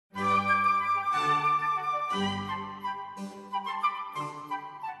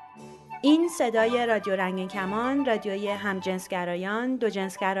این صدای رادیو رنگین کمان، رادیوی همجنسگرایان،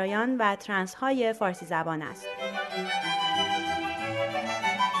 دوجنسگرایان و ترنس های فارسی زبان است.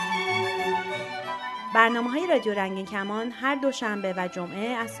 برنامه‌های رادیو رنگین کمان هر دوشنبه و جمعه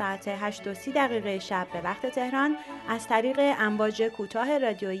از ساعت 8:30 شب به وقت تهران از طریق امواج کوتاه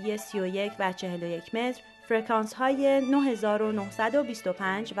رادیویی 31 و 41 متر، فرکانس های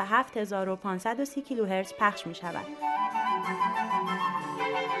 9925 و 7530 کیلوهرتز پخش می شود.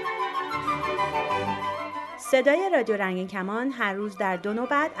 صدای رادیو رنگین کمان هر روز در 2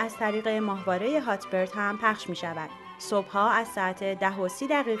 نوبت از طریق ماهواره هاتبرد هم پخش می شود. صبحها از ساعت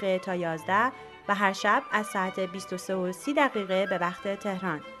 10:30 تا 11 و هر شب از ساعت 23:30 به وقت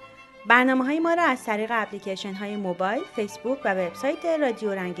تهران. برنامه‌های ما را از طریق اپلیکیشن های موبایل، فیسبوک و وبسایت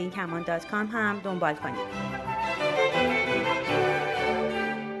radio.ranginkaman.com هم دنبال کنید.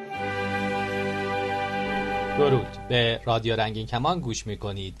 درود، به رادیو رنگین کمان گوش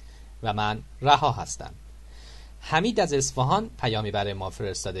میکنید و من رها هستم. حمید از اصفهان پیامی برای ما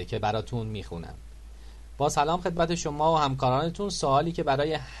فرستاده که براتون میخونم. با سلام خدمت شما و همکارانتون. سوالی که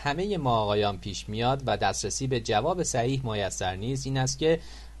برای همه ما آقایان پیش میاد و دسترسی به جواب صحیح میسر نیست این است که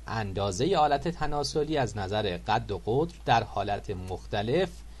اندازه آلت تناسلی از نظر قد و قطر در حالت مختلف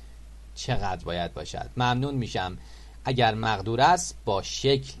چقدر باید باشد؟ ممنون میشم اگر مقدور است با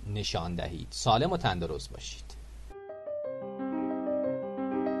شکل نشان دهید. سالم و تندرست باشید.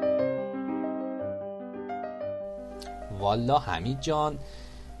 والا حمید جان،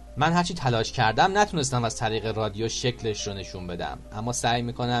 من هرچی تلاش کردم نتونستم از طریق رادیو شکلش رو نشون بدم، اما سعی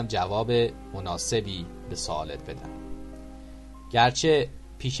میکنم جواب مناسبی به سوالت بدم. گرچه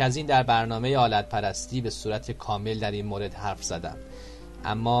پیش از این در برنامه آلت پرستی به صورت کامل در این مورد حرف زدم،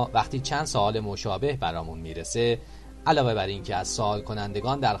 اما وقتی چند سوال مشابه برامون میرسه، علاوه بر این که از سوال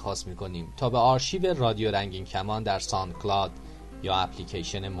کنندگان درخواست میکنیم تا به آرشیو رادیو رنگین کمان در ساندکلاد یا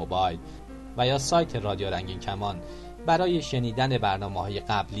اپلیکیشن موبایل و یا سایت رادیو رنگین کمان برای شنیدن برنامه‌های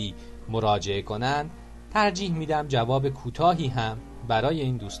قبلی مراجعه کنند، ترجیح میدم جواب کوتاهی هم برای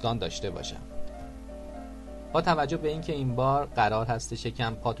این دوستان داشته باشم. با توجه به اینکه این بار قرار هستش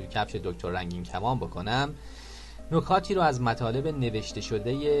یکم پا تو کفش دکتر رنگین کمان بکنم، نکاتی رو از مطالب نوشته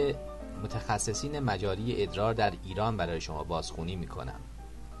شده متخصصین مجاری ادرار در ایران برای شما بازخوانی میکنم.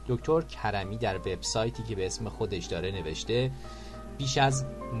 دکتر کرمی در وبسایتی که به اسم خودش داره نوشته بیش از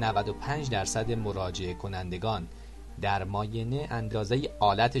 95% مراجعه کنندگان در معاینه اندازه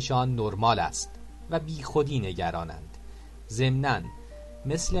آلتشان نرمال است و بی خودی نگرانند. ضمناً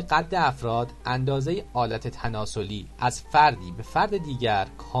مثل قد افراد اندازه آلت تناسلی از فردی به فرد دیگر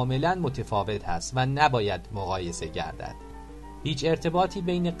کاملا متفاوت است و نباید مقایسه گردد. هیچ ارتباطی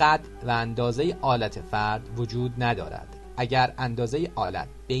بین قد و اندازه آلت فرد وجود ندارد. اگر اندازه آلت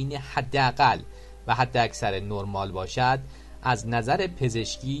بین حداقل و حداکثر نرمال باشد، از نظر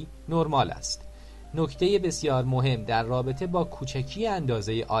پزشکی نرمال است. نکته بسیار مهم در رابطه با کوچکی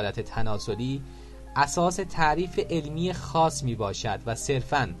اندازه آلت تناسلی اساس تعریف علمی خاص می باشد و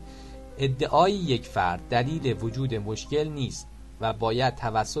صرفاً ادعای یک فرد دلیل وجود مشکل نیست و باید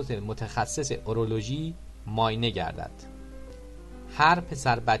توسط متخصص اورولوژی معاینه گردد. هر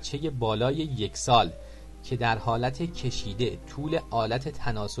پسر بچه بالای 1 سال که در حالت کشیده طول آلت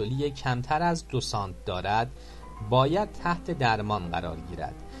تناسلی کمتر از 2 سانت دارد باید تحت درمان قرار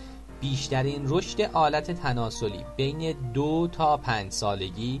گیرد. بیشترین رشد آلت تناسلی بین 2 تا 5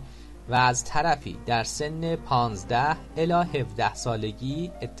 سالگی و از طرفی در سن 15 الی 17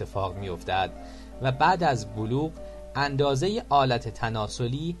 سالگی اتفاق می افتد و بعد از بلوغ اندازه آلت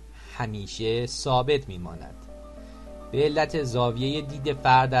تناسلی همیشه ثابت می ماند. به علت زاویه دید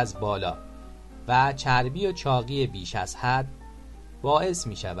فرد از بالا و چربی و چاقی بیش از حد باعث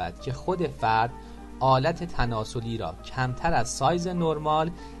می شود که خود فرد آلت تناسلی را کمتر از سایز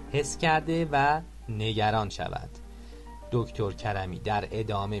نرمال حس کرده و نگران شود. دکتر کرمی در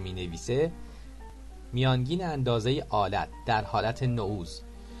ادامه می نویسه میانگین اندازه آلت در حالت نعوز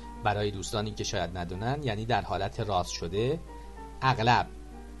برای دوستانی که شاید ندونن یعنی در حالت راست شده اغلب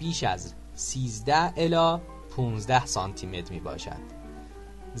بیش از 13 الی 15 سانتی متر می باشد.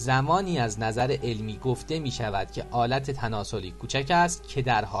 زمانی از نظر علمی گفته می شود که آلت تناسلی کوچک است که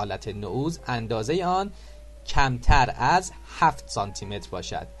در حالت نعوز اندازه آن کمتر از 7 سانتی متر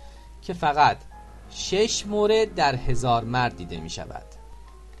باشد که فقط 6 مورد در 1000 مرد دیده می شود.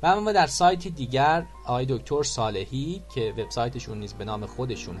 و اما در سایتی دیگر آقای دکتر صالحی که وبسایتشون نیز به نام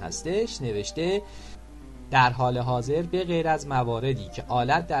خودشون هستش نوشته در حال حاضر به غیر از مواردی که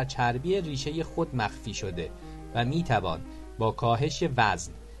آلت در چربی ریشه خود مخفی شده و می توان با کاهش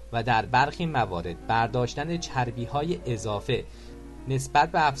وزن و در برخی موارد برداشتن چربی‌های اضافه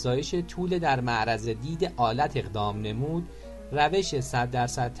نسبت به افزایش طول در معرض دید آلت اقدام نمود، روش 100%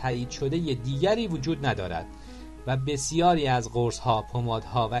 تایید شده دیگری وجود ندارد و بسیاری از قرص‌ها،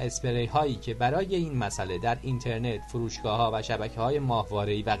 پمادها و اسپری هایی که برای این مسئله در اینترنت، فروشگاه‌ها و شبکه‌های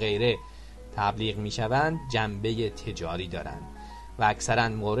ماهواره‌ای و غیره تبلیغ می‌شوند جنبه تجاری دارند و اکثراً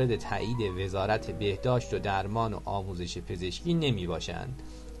مورد تایید وزارت بهداشت و درمان و آموزش پزشکی نمی‌باشند.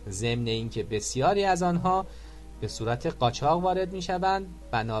 ضمن اینکه بسیاری از آنها به صورت قاچاق وارد می‌شوند،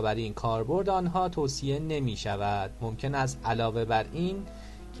 بنابراین کاربرد آنها توصیه نمی‌شود. ممکن است علاوه بر این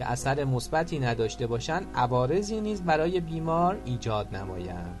که اثر مثبتی نداشته باشند، عوارضی نیز برای بیمار ایجاد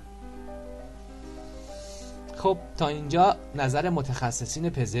نمایند. خب تا اینجا نظر متخصصین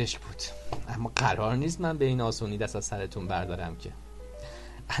پزشک بود، اما قرار نیست من به این آسونی دست از سرتون بردارم که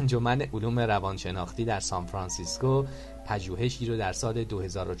انجمن علوم روانشناختی در سان فرانسیسکو پژوهشی رو در سال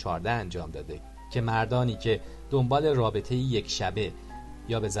 2014 انجام داده که مردانی که دنبال رابطه یک شبه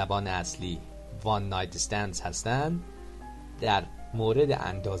یا به زبان اصلی one night stands هستند در مورد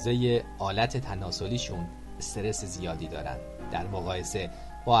اندازه آلت تناسلیشون استرس زیادی دارن در مقایسه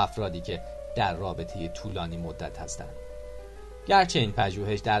با افرادی که در رابطه طولانی مدت هستند. گرچه این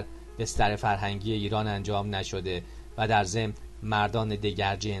پژوهش در بستر فرهنگی ایران انجام نشده و در ضمن مردان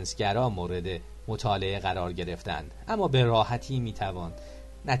دگر جنسگرا مورد مطالعه قرار گرفتند، اما به راحتی میتوان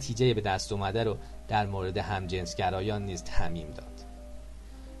نتیجه به دست اومده رو در مورد همجنسگرایان نیز تعمیم داد.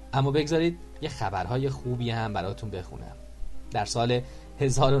 اما بگذارید یه خبرهای خوبی هم براتون بخونم. در سال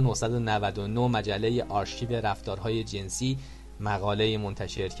 1999 مجله آرشیو رفتارهای جنسی مقاله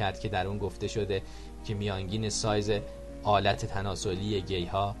منتشر کرد که در اون گفته شده که میانگین سایز آلت تناسلی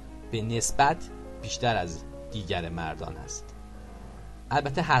گی‌ها به نسبت بیشتر از دیگر مردان است.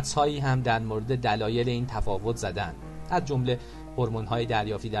 البته حدس‌هایی هم در مورد دلایل این تفاوت زدن، از جمله هورمون‌های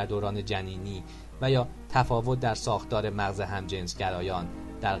دریافتی در دوران جنینی و یا تفاوت در ساختار مغز همجنسگرایان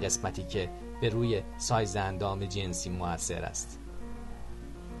در قسمتی که به روی سایز اندام جنسی مؤثر است.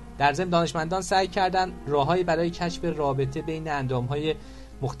 در ضمن دانشمندان سعی کردند راههایی برای کشف رابطه بین اندام‌های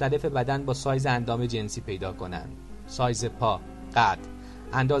مختلف بدن با سایز اندام جنسی پیدا کنند. سایز پا، قد،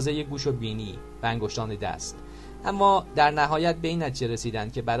 اندازه گوش و بینی و انگشتان دست. اما در نهایت به این نتیجه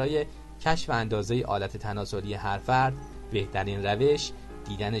رسیدند که برای کشف اندازه آلت تناسلی هر فرد بهترین روش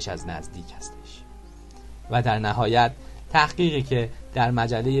دیدنش از نزدیک هستش. و در نهایت تحقیقی که در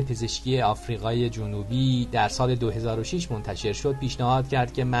مجله پزشکی آفریقای جنوبی در سال 2006 منتشر شد پیشنهاد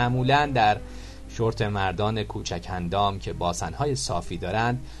کرد که معمولاً در شورت مردان کوچک اندام که باسن‌های صافی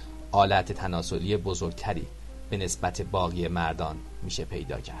دارند آلت تناسلی بزرگتری به نسبت باقی مردان میشه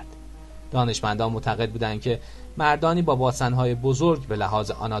پیدا کرد. دانشمندان معتقد بودند که مردانی با باسن‌های بزرگ به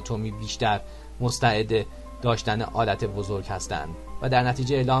لحاظ آناتومی بیشتر مستعد داشتن آلت بزرگ هستند و در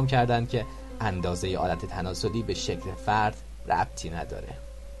نتیجه اعلام کردند که اندازه آلت تناسلی به شکل فرد ربطی نداره.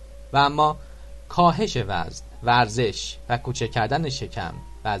 و اما کاهش وزن، ورزش و کوچک کردن شکم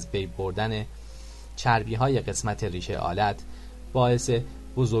و از بین بردن چربی‌های قسمت ریشه آلت باعث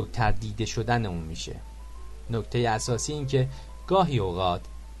بزرگتر دیده شدن اون میشه. نکته اساسی این که گاهی اوقات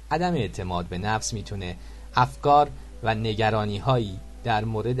عدم اعتماد به نفس میتونه افکار و نگرانی‌هایی در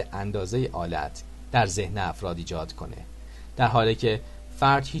مورد اندازه آلت در ذهن افراد ایجاد کنه، در حالی که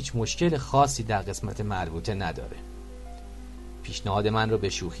فرد هیچ مشکل خاصی در قسمت مربوطه نداره. پیشنهاد من رو به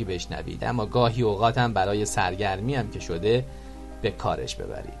شوخی بشنوید، اما گاهی اوقات هم برای سرگرمی هم که شده به کارش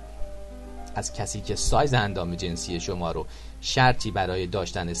ببرید. از کسی که سایز اندام جنسی شما رو شرطی برای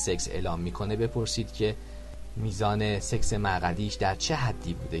داشتن سکس اعلام میکنه بپرسید که میزان سکس مقعدیش در چه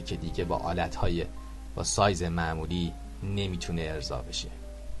حدی بوده که دیگه با آلت‌های با سایز معمولی نمیتونه ارضا بشه.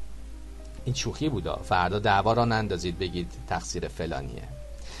 این شوخی بودا، فردا دعوا را نندازید بگید تقصیر فلانیه.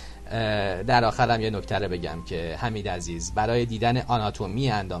 در آخرم یه نکته رو بگم که حمید عزیز، برای دیدن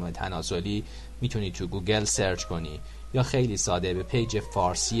آناتومی اندام تناسلی میتونی تو گوگل سرچ کنی یا خیلی ساده به پیج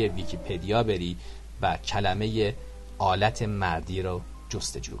فارسی ویکی‌پدیا بری و کلمه آلت مردی رو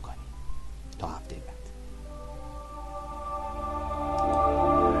جستجو کنی. تا هفته بعد.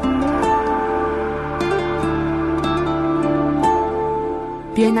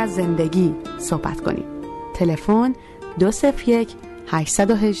 بیاین از زندگی صحبت کنیم. تلفن 201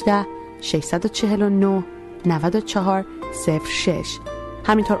 818 649 9406.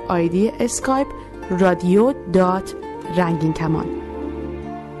 همینطور آیدی اسکایپ radio.ranginkaman.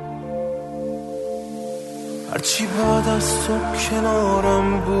 هرچی بعد از تو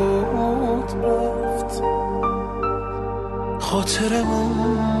کنارم بود رفت،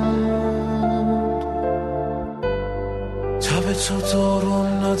 خاطرمون تب تو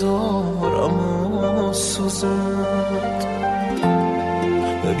دارم ندارم و سوزند.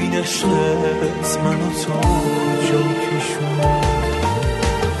 ببین عشقت منو تو جا کشوند،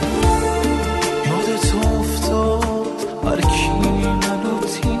 یادت افتاد هر کی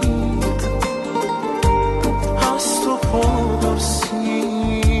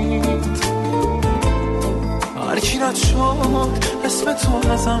اسم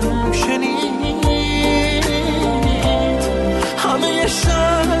تو ازم شنید، همه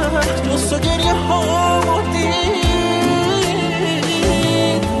شهر جست و گریه ها دید.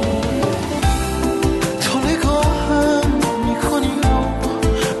 تو نگاهم میکنی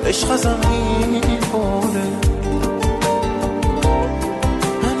عشق ازم میباره،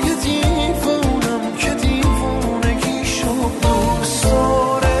 من یه دیوونم که دیوونگی شد دوست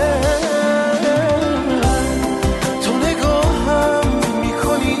داره. تو نگاهم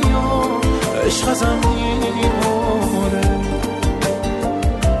میکنی عشق ازم میباره،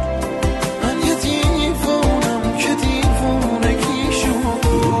 من یه دیوونم که دیوونگی شد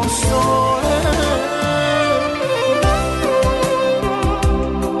دوست داره.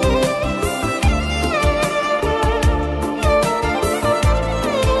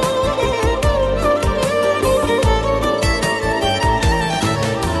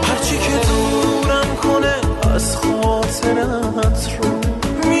 خاطرت رو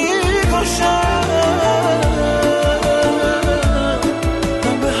میکشم،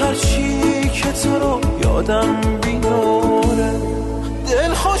 من به هر چی که تو رو یادم بیاره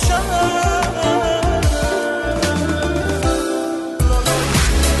دل خوشم.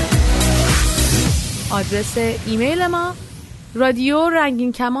 آدرس ایمیل ما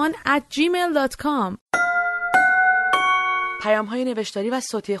radio.ranginkaman @gmail.com. پیام‌های نوشتاری و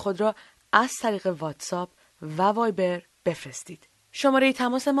صوتی خود را از طریق واتساپ و وایبر بفرستید. شماره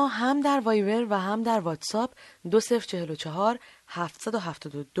تماس ما هم در وایبر و هم در واتساپ 2044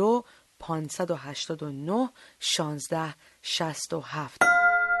 772 589 1667.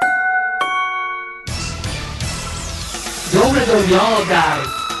 دور دنیا در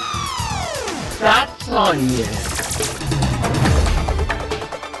 100 ثانیه.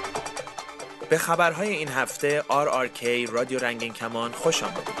 به خبرهای این هفته RRK رادیو رنگین کمان خوش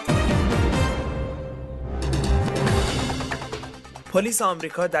آمدید. پلیس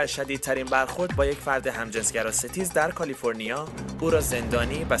آمریکا در شدیدترین برخورد با یک فرد همجنسگرا ستیز در کالیفرنیا او را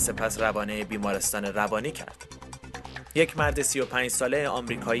زندانی و سپس روانه بیمارستان روانی کرد. یک مرد 35 ساله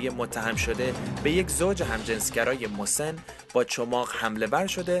آمریکایی متهم شده به یک زوج همجنسگرای مسن با چماق حمله ور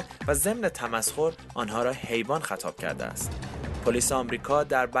شده و ضمن تمسخر آنها را حیوان خطاب کرده است. پلیس آمریکا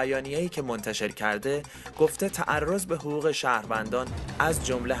در بیانیه‌ای که منتشر کرده گفته تعرض به حقوق شهروندان از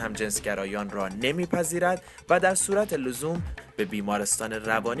جمله همجنسگرایان را نمیپذیرد و در صورت لزوم به بیمارستان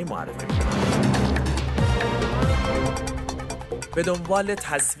روانی معرفی می‌کند. به دنبال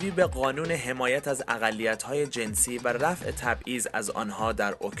تصویب قانون حمایت از اقلیت‌های جنسی و رفع تبعیض از آنها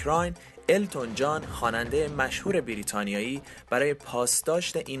در اوکراین، التون جان خواننده مشهور بریتانیایی برای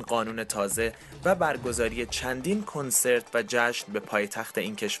پاسداشت این قانون تازه و برگزاری چندین کنسرت و جشن به پایتخت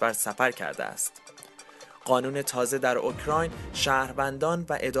این کشور سفر کرده است. قانون تازه در اوکراین شهروندان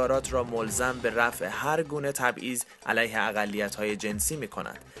و ادارات را ملزم به رفع هر گونه تبعیض علیه اقلیت‌های جنسی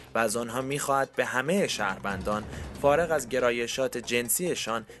می‌کند و از آنها می‌خواهد به همه شهروندان فارغ از گرایشات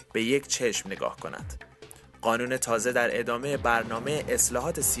جنسیشان به یک چشم نگاه کند. قانون تازه در ادامه برنامه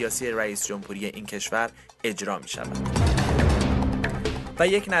اصلاحات سیاسی رئیس جمهوری این کشور اجرا می‌شود. و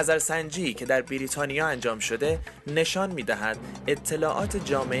یک نظرسنجی که در بریتانیا انجام شده نشان می‌دهد اطلاعات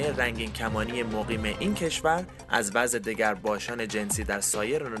جامعه رنگین کمانی مقیم این کشور از وضع دگرباشان جنسی در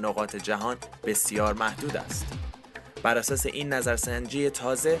سایر نقاط جهان بسیار محدود است. بر اساس این نظرسنجی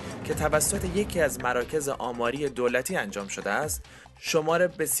تازه که توسط یکی از مراکز آماری دولتی انجام شده است، شمار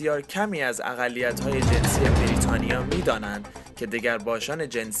بسیار کمی از اقلیت‌های جنسی بریتانیا می‌دانند که دگرباشان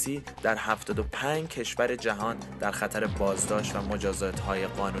جنسی در 75 کشور جهان در خطر بازداشت و مجازات‌های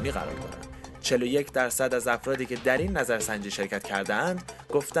قانونی قرار دارند. 41% از افرادی که در این نظرسنجی شرکت کرده‌اند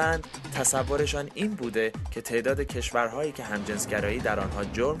گفتند تصورشان این بوده که تعداد کشورهایی که همجنسگرایی در آنها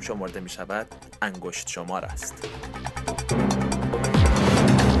جرم شمرده می‌شود انگشت شمار است.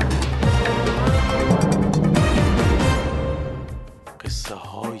 قصه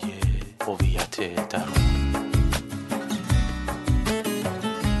های هویت درون.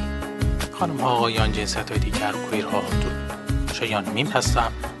 خانم ها آقایان، جنسیت های دیگر، کویرها، شایان میم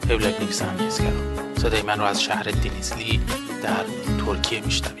هستم، وبلاگ نویس همجنسگرا. صدای من رو از شهر تناسلی در ترکیه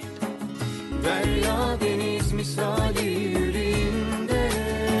میشنوید. دریا دeniz misali yüreğimde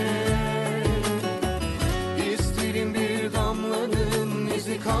İsterim bir damlanın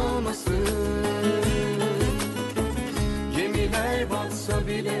izi kalmasın Gemiler batsa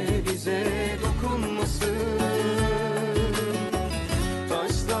bile bize dokunmasın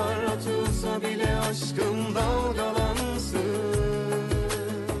Taşlar atılsa bile aşkım dalgalansın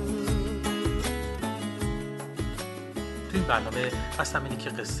تو این برنامه قصدم اینه که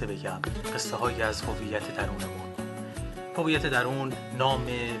قصه بگم، قصه هایی از هویت درونمون. هویت درون نام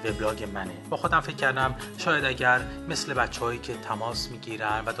وبلاگ منه. با خودم فکر کردم شاید اگر مثل بچه‌هایی که تماس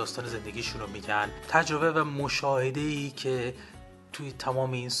میگیرن و داستان زندگیشون رو میگن، تجربه و مشاهده‌ای که توی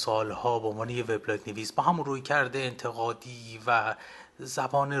تمام این سالها به عنوان یه وبلاگ نویس با همون رویکرد انتقادی و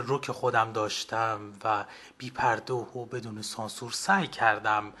زبان رک خودم داشتم و بی پرده و بدون سانسور سعی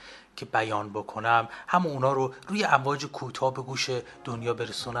کردم که بیان بکنم، هم اونا رو روی امواج کوتاه به گوش دنیا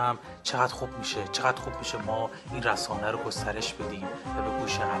برسونم، چقدر خوب میشه ما این رسانه رو گسترش بدیم و به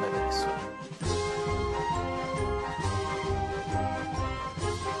گوش همه برسونیم.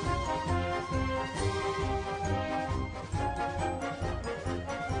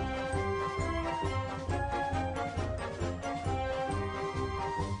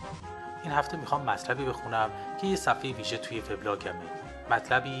 این هفته میخوام مطلبی بخونم که یه صفحه ویژه توی وبلاگمه،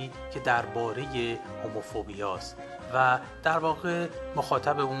 مطلبی که درباره هوموفوبیاست و در واقع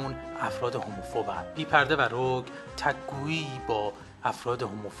مخاطب اون افراد هوموفوبن. بی پرده و رک تگویی با افراد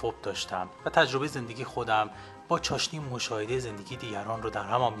هوموفوب داشتم و تجربه زندگی خودم با چاشنی مشاهده زندگی دیگران رو در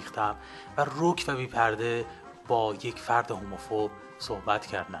هم آمیختم و رک و بی پرده با یک فرد هوموفوب صحبت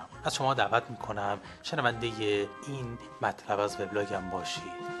کردم. از شما دعوت میکنم شنونده این مطلب از وبلاگم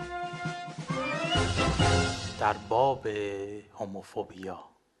باشید. در باب هوموفوبیا.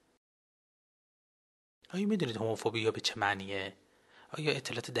 آیا میدونید هوموفوبیا به چه معنیه؟ آیا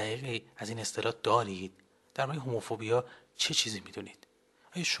اطلاعات دقیقی از این اصطلاح دارید؟ در مورد هوموفوبیا چه چیزی میدونید؟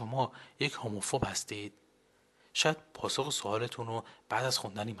 آیا شما یک هوموفوب هستید؟ شاید پاسخ سوالتون رو بعد از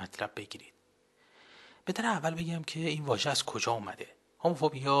خوندن این مطلب بگیرید. بهتر اول بگم که این واژه از کجا اومده.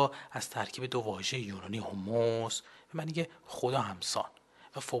 هوموفوبیا از ترکیب دو واژه یونانی هوموس به معنی خدا همسان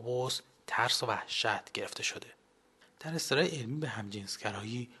و فوبوس ترس و وحشت گرفته شده. در اصطلاح علمی به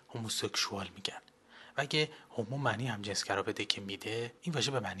همجنسگرایی هوموسکشوال میگن و اگه هومو معنی همجنسگرا بده که میده، این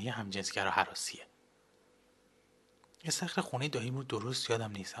واژه به معنی همجنسگرا هراسیه. استخر خونه داییم رو درست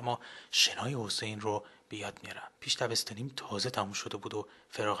یادم نیست، اما شنای حسین رو به یاد میارم. پیش تابستونیم تازه تموم شده بود و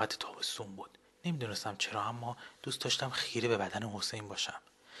فراغت تابستون بود. نمیدونستم چرا، اما دوست داشتم خیره به بدن حسین باشم.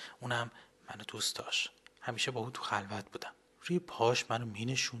 اونم منو دوست داشت. همیشه با او تو خلوت بودم. روی پاش منو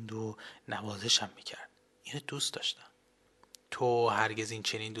مینشوند و نوازشم میکرد. اینو دوست داشتم. تو هرگز این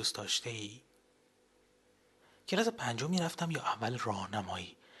چنین دوست داشته ای؟ کلاس 5 میرفتم یا اول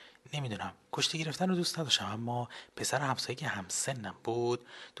راهنمایی، نمیدونم. کشتی گرفتن رو دوست نداشتم، اما پسر همسایه که همسنم بود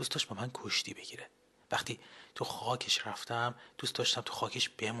دوست داشت با من کشتی بگیره. وقتی تو خاکش رفتم دوست داشتم تو خاکش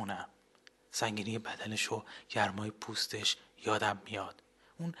بمونم. سنگینی بدنش و گرمای پوستش یادم میاد.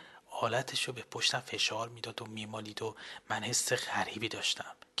 اون آلتش رو به پشتم فشار میداد و میمالید و من حس غریبی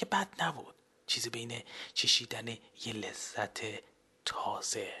داشتم که بد نبود. چیزی بین چشیدن یه لذت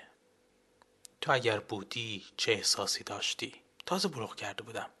تازه. تو اگر بودی چه احساسی داشتی؟ تازه بلوغ کرده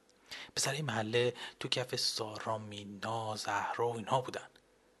بودم. پسر این محله تو کف سارا، مینا، زهرا و اینها بودن.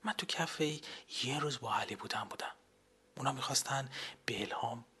 من تو کف یه روز با علی بودم. اونا میخواستن به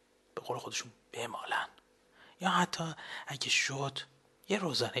الهام به قول خودشون بمالن، یا حتی اگه شد یه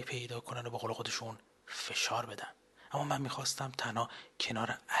روزانه پیدا کنن و به قول خودشون فشار بدن. اما من میخواستم تنها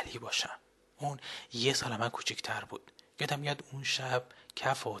کنار علی باشم. اون 1 سال من کوچکتر بود. یادم میاد اون شب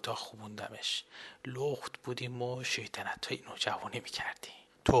کف اتاق خوبوندمش. لخت بودیم و شیطنت‌های نوجوانی میکردیم.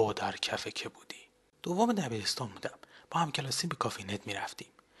 تو در کف که بودی؟ دوم دبیرستان بودم. با هم کلاسی به کافی نت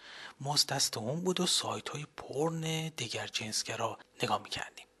میرفتیم. موز دست اون بود و سایت‌های پورن دیگر جنسگرا نگاه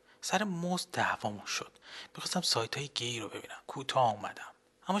میکردیم. سر موز دعوامون شد. میخواستم سایت‌های گی رو ببینم. کوتاه اومدم.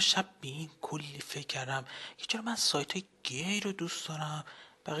 اما شب به این کلی فکر کردم که چرا من سایت‌های گی رو دوست دارم،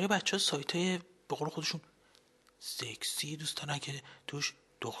 بقیه بچه‌ها سایت‌های به قول خودشون سکسی دوست دارن که توش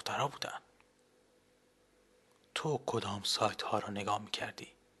دخترها بودن. تو کدام سایت ها رو نگاه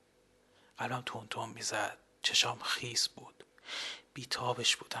میکردی؟ قلبم تون میزد. چشام خیس بود.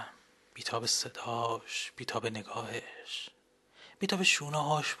 بیتابش بودم. بیتاب صداش، بیتاب نگاهش، بیتاب شونه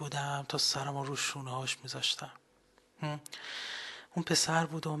هاش بودم تا سرم رو شونه هاش میذاشتم. اون پسر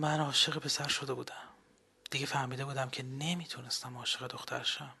بود و من عاشق پسر شده بودم. دیگه فهمیده بودم که نمیتونستم عاشق دختر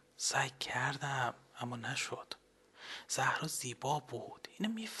شم. سعی کردم اما نشد. زهرا زیبا بود،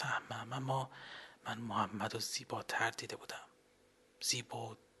 اینو میفهمم، اما من محمد رو زیباتر دیده بودم.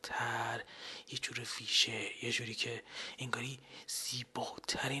 زیباتر، یه جور ویژه، یه جوری که انگاری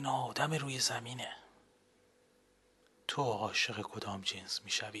زیباترین آدم روی زمینه. تو عاشق کدام جنس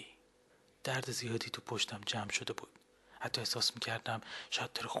میشوی؟ درد زیادی تو پشتم جمع شده بود. حتی احساس میکردم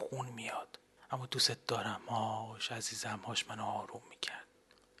شاید داره خون میاد، اما دوست دارم هاش، عزیزم هاش منو آروم میکرد.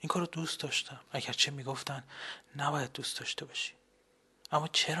 این کارو دوست داشتم، اگرچه میگفتن نباید دوست داشته باشی. اما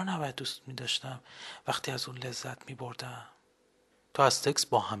چرا نباید دوست میداشتم وقتی از اون لذت میبردم؟ تو از سکس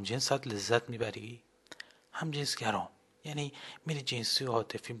با همجنست لذت میبری؟ همجنسگرام یعنی میل جنسی و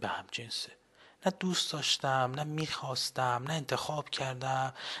عاطفی به هم جنسه. نه دوست داشتم، نه میخواستم، نه انتخاب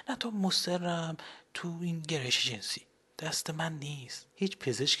کردم، نه تو مصرم تو این گرایش جنسی. دست من نیست. هیچ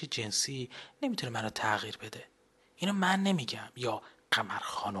پزشک جنسی نمیتونه منو تغییر بده. اینو من نمیگم یا قمر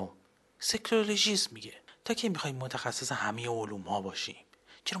خانم. سکسولوژیست میگه. تا که میخوایم متخصص همه علوم ها باشیم.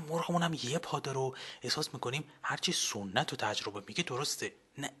 چرا مرغمون هم یه پا رو احساس میکنیم هرچی سنت و تجربه میگه درسته،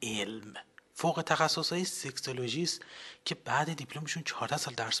 نه علم. فوق تخصصهای سکسولوژیست که بعد دیپلمشون 14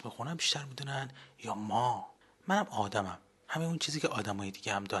 سال درس میخونن بیشتر میدونن یا ما. منم آدمم. همه اون چیزی که آدمای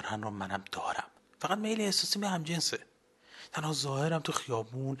دیگه هم دارن رو منم دارم. فقط میل احساسی به هم جنسه. تنها ظاهرم تو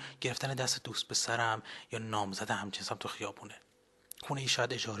خیابون گرفتن دست دوست به سرم یا نامزد همجنسم تو خیابونه. خونه ای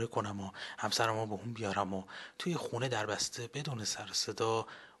شاید اجاره کنم و همسرمو به اون بیارم و توی خونه در بسته بدون سر صدا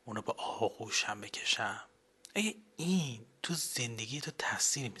اونو به آغوشم بکشم. آیا این تو زندگی تو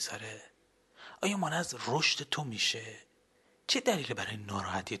تأثیری میذاره؟ آیا مانع از رشد تو میشه؟ چه دلیلی برای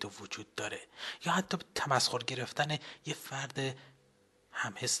ناراحتی تو وجود داره؟ یا حتی تمسخر گرفتن یه فرد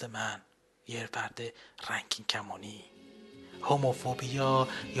همحس من، یه فرد رنگین کمانی؟ هوموفوبیا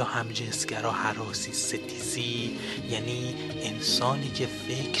یا همجنسگرا هراسی ستیزی یعنی انسانی که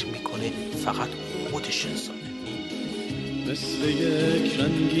فکر میکنه فقط خودش انسانه. مثل یک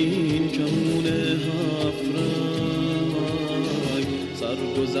رنگین کمون هفت رنگ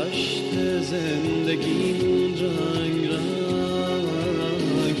سرگذشت زندگیمون رنگ رنگ.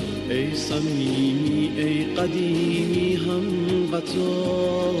 ای صمیمی ای قدیمی هم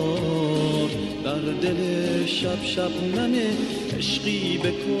قطار در دل شب شبنم عشقی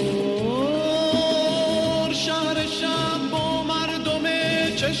بکن. شهر شب با مردم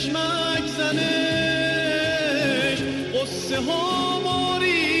چشمک زنش قصه ها ما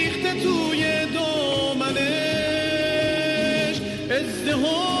ریخته توی دامنش.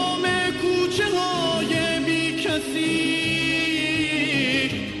 ازدحام کوچه های بی کسی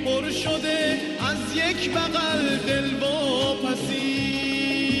پر شده از یک بغل دل واپسی.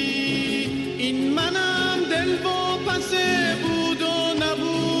 این منم دل واپسه بود و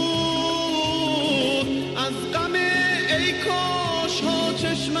نبود از غم ای کاش ها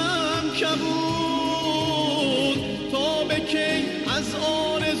چشمم کبود. تا به کی از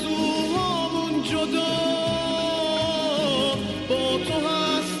آرزوهامون جدا با تو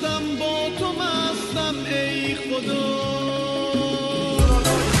هستم با تو مستم ای خدا.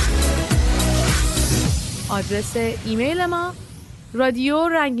 آدرس ایمیل ما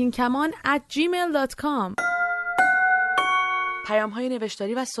radio.ranginkaman @gmail.com. پیام های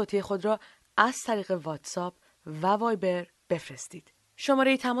نوشتاری و صوتی خود را از طریق واتساپ و وایبر بفرستید.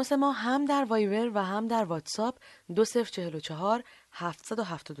 شماره تماس ما هم در وایبر و هم در واتساپ 2044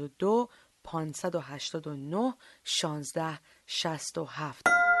 772 589 1667.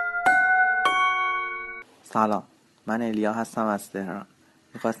 سلام، من الیا هستم از تهران.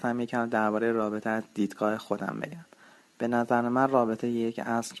 میخواستم یکم درباره رابطه از دیدگاه خودم بگم. به نظر من رابطه یک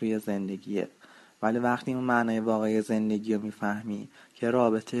اصل توی زندگیه، ولی وقتی اون معنای واقعی زندگی رو میفهمی که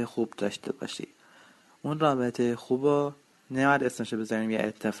رابطه خوب داشته باشی، اون رابطه خوب رو نباید اسمشو بذاریم یه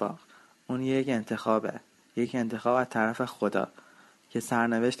اتفاق. اون یک انتخابه، یک انتخاب از طرف خدا که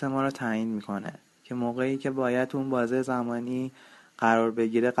سرنوشت ما رو تعیین میکنه که موقعی که باید اون بازه زمانی قرار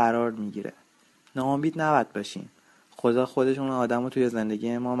بگیره قرار میگیره. ناامید نباید باشیم. خدا خودش اون آدم رو توی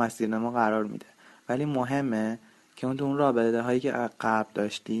زندگی ما مسیر ما قرار میده، ولی مهمه که اون رابطه هایی که قبل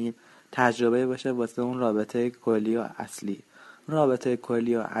داشتیم تجربه باشه واسه اون رابطه کلی و اصلی. اون رابطه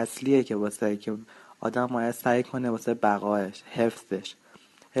کلی و اصلیه که واسه که آدم باید سعی کنه واسه بقایش،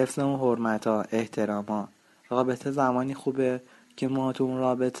 حفظ اون حرمت‌ها، احترام‌ها. رابطه زمانی خوبه که ما تو اون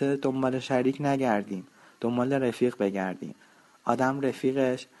رابطه دنبال شریک نگردیم، دنبال رفیق بگردیم. آدم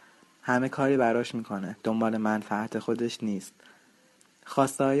رفیقش همه کاری براش میکنه، دنبال منفعت خودش نیست.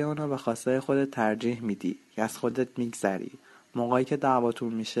 خواسته‌های اونو به خواسته‌های خودت ترجیح میدی، از خودت میگذری. موقعی که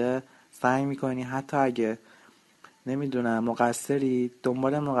دعواتون میشه سعی میکنی حتی اگه نمیدونم مقصری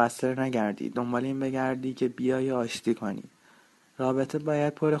دنبال مقصر نگردی، دنبال این بگردی که بیای آشتی کنی. رابطه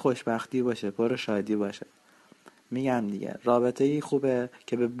باید پر خوشبختی باشه، پر شادی باشه. میگم دیگه رابطه ای خوبه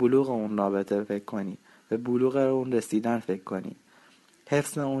که به بلوغ اون رابطه فکر کنی، به بلوغ اون رسیدن فکر کنی.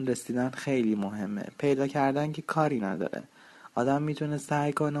 حفظ اون رسیدن خیلی مهمه. پیدا کردن که کاری نداره. آدم میتونه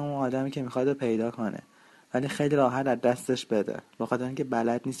سعی کنه اون آدمی که میخواد پیدا کنه، ولی خیلی راحت از دستش بده، بخاطر اینکه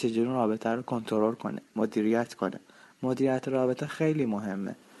بلد نیست چجوری رابطه رو کنترل کنه، مدیریت کنه. مدیریت رابطه خیلی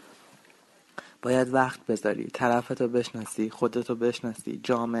مهمه. باید وقت بذاری، طرفتو بشناسی، خودتو بشناسی،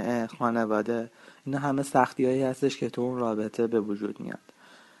 جامعه، خانواده. اینا همه سختی‌هایی هستش که تو اون رابطه به وجود میاد.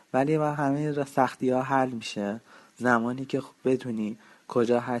 ولی با همه سختی‌ها حل میشه زمانی که بدونی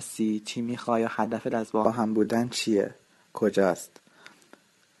کجا هستی، چی میخوای، هدفت از با هم بودن چیه. کجاست.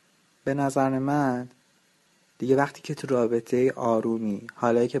 به نظر من دیگه وقتی که تو رابطه آرومی،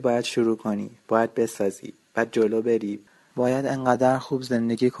 حالایی که باید شروع کنی، باید بسازی، باید جلو بری، باید انقدر خوب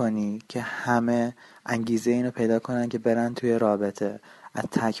زندگی کنی که همه انگیزه اینو پیدا کنن که برن توی رابطه، از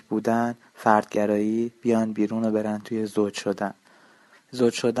تک بودن، فردگرایی بیان بیرون و برن توی زوج شدن.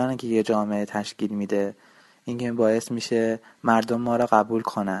 زوج شدن که یه جامعه تشکیل میده، این که باعث میشه مردم ما رو قبول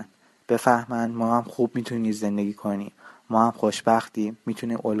کنن، بفهمن ما هم خوب میتونیم زندگی کنیم، ما هم خوشبختیم،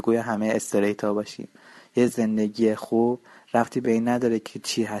 میتونیم الگوی همه استریتا باشیم. یه زندگی خوب رفتی به این نداره که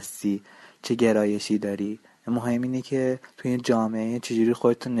چی هستی، چه گرایشی داری. مهم اینه که توی این جامعه چجوری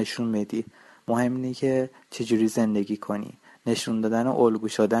خودتو نشون بدی. مهم اینه که چجوری زندگی کنی. نشون دادن و الگو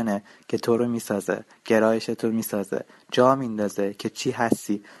شدنه که تو رو میسازه، گرایش تو میسازه، جا میندازه که چی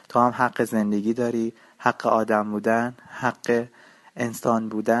هستی. تو هم حق زندگی داری، حق آدم بودن، حق انسان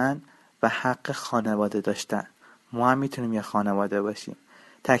بودن و حق خانواده داشتن. ما هم میتونیم یه خانواده باشیم.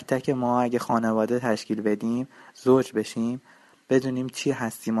 تک تک ما اگه خانواده تشکیل بدیم، زوج بشیم، بدونیم چی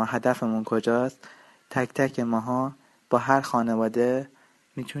هستیم و هدفمون کجاست، تک تک ماها با هر خانواده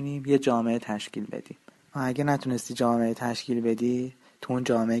میتونیم یه جامعه تشکیل بدیم. و اگه نتونستی جامعه تشکیل بدی، تو اون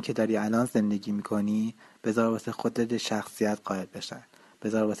جامعه که داری الان زندگی میکنی، بذار واسه خودت شخصیت قائل بشن.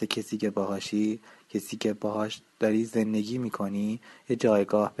 بذار واسه کسی که باهاشی، کسی که باهاش داری زندگی میکنی، یه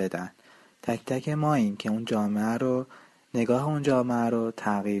جایگاه بدن. تک تک ما این که اون جامعه رو، نگاه اون جامعه رو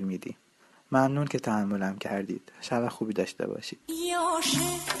تغییر میدیم. ممنون که تحملم کردید. شب خوبی داشته باشید. یه عاشق،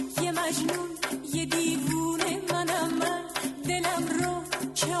 یه مجنون، یه دیوونه منم من، دلم رو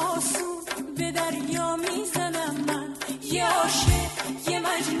چه آسون به دریا میزنم من. یه عاشق، یه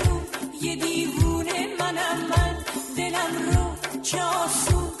مجنون، یه دیوونه منم من، دلم رو چه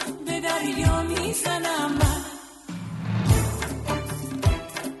آسون به دریا میزنم من.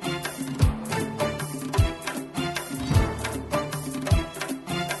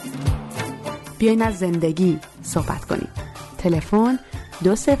 بیاین از زندگی صحبت کنیم. تلفن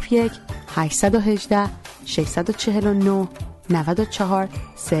 201 818 649 94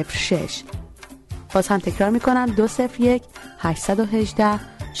 06. باز هم تکرار میکنم 201 818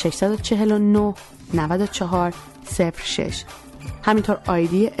 649 94 06. همینطور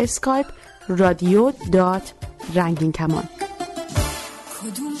آیدی اسکایپ radio.ranginkaman.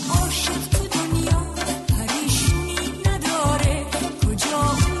 کدوم عاشق تو دنیا پریشونی نداره، کجا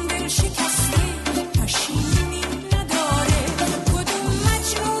اون دل شکسته پشیمونی نداره، کدوم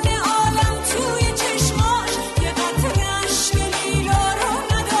مجنون عالم توی چشماش یه قطره اشک لیلا رو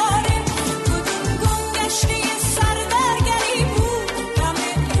نداره، کدوم گمگشته سردرگری بود غم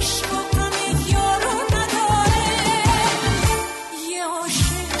عشق و غم یارو نداره. یه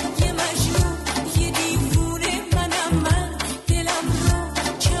عاشق، یه مجنون، یه دیوونه منم من، دلم رو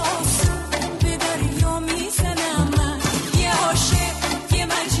چه آسون به دریا میزنم من. یه عاشق، یه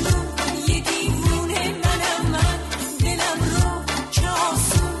مجنون، یه دیوونه منم من، دلم رو چه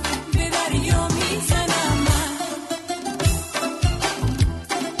آسون به دریا میزنم من.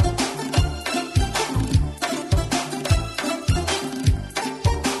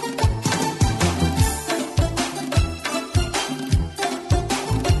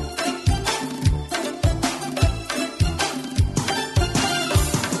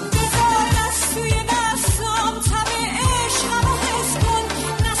 بذار دست توی دستام تب عشقمو حس کن،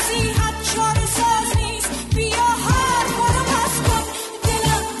 نصیحت چاره ساز نیست، بیا حرفا رو پس کن.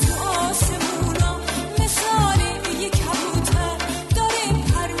 دلم تو آسمونا مثال یه کبوتر داره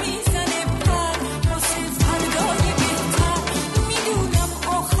پر میزنه پر واسه فردای بهتر. میدونم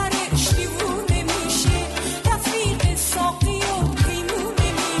آخرش دیوونه میشه، رفیق ساقی و پیمونه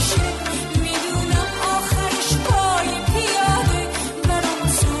میشه، میدونم آخرش پای پیاده برام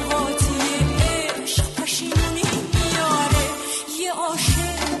سوغاتی عشق پشیمونی میاره. یه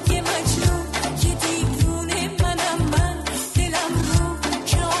عاشق، یه مجنون، یه دیوونه منم من، دلم رو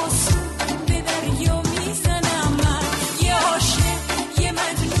چه آسون به دریا میزنم من. یه عاشق، یه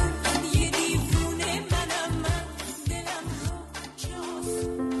مجنون، یه دیوونه منم من، دلم رو چه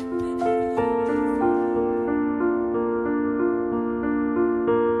آسون.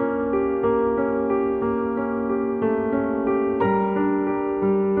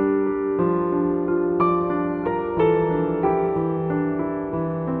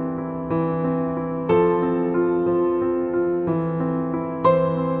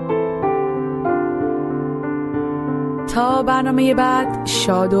 تا برنامه بعد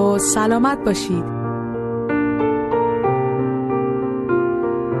شاد و سلامت باشید.